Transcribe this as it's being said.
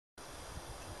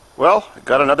Well, I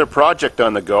got another project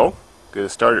on the go. Gonna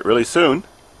start it really soon,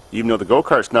 even though the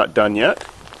go-kart's not done yet.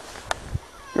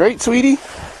 Right, sweetie?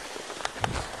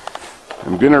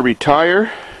 I'm gonna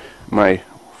retire my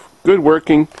good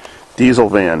working diesel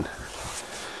van.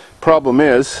 Problem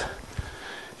is,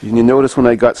 you notice when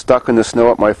I got stuck in the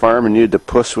snow at my farm and needed to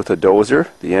push with a dozer,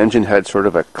 the engine had sort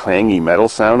of a clangy metal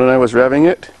sound when I was revving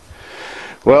it.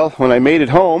 Well, when I made it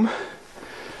home,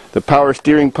 the power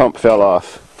steering pump fell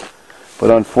off. But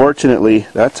unfortunately,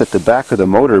 that's at the back of the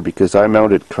motor because I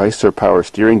mounted Chrysler power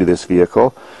steering to this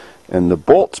vehicle, and the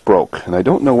bolts broke. And I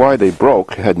don't know why they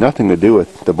broke. It had nothing to do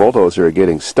with the bulldozer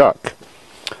getting stuck.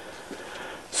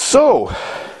 So,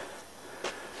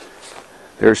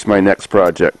 there's my next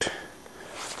project.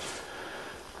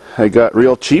 I got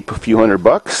real cheap, a few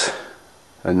 $100,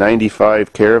 a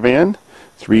 95 Caravan,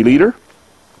 3-liter.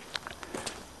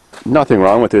 Nothing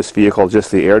wrong with this vehicle,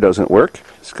 just the air doesn't work.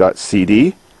 It's got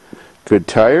CD. Good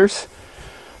tires.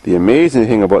 The amazing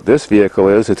thing about this vehicle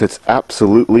is it's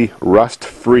absolutely rust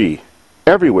free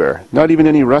everywhere, not even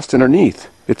any rust underneath.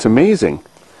 It's amazing.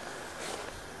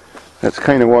 That's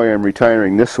kind of why I'm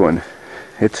retiring this one.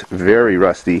 It's very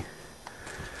rusty.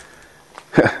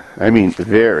 I mean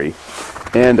very.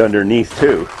 And underneath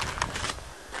too.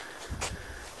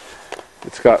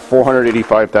 It's got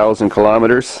 485,000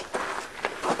 kilometers.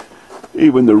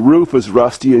 Even the roof is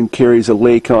rusty and carries a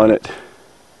lake on it.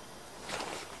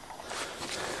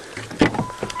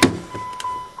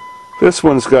 This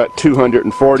one's got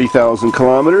 240,000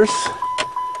 kilometers.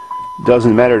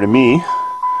 Doesn't matter to me.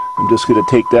 I'm just going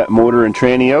to take that motor and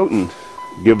tranny out and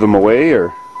give them away,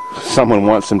 or if someone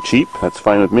wants them cheap, that's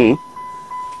fine with me.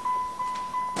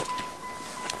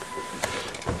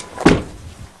 I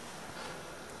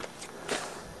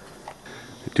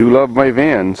do love my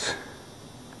vans.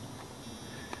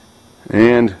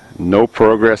 And no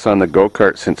progress on the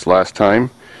go-kart since last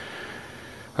time.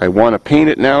 I want to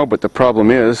paint it now, but the problem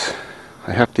is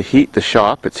I have to heat the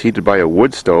shop. It's heated by a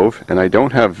wood stove, and I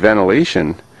don't have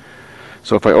ventilation.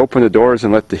 So if I open the doors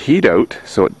and let the heat out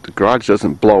so the garage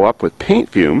doesn't blow up with paint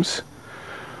fumes,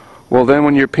 well then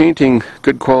when you're painting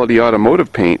good quality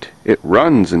automotive paint, it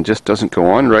runs and just doesn't go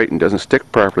on right and doesn't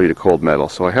stick properly to cold metal.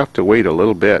 So I have to wait a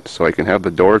little bit so I can have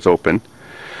the doors open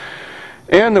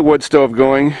and the wood stove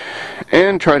going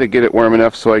and try to get it warm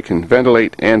enough so I can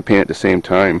ventilate and paint at the same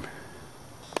time.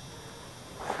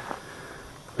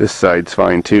 This side's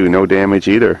fine too, no damage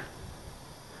either.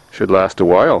 Should last a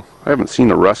while. I haven't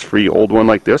seen a rust-free old one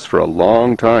like this for a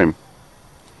long time.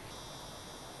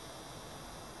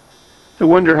 I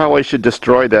wonder how I should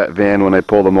destroy that van when I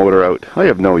pull the motor out. I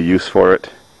have no use for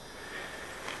it.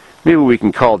 Maybe we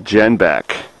can call Jen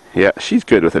back. Yeah, she's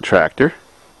good with a tractor.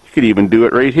 You could even do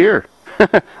it right here.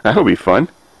 That'll be fun.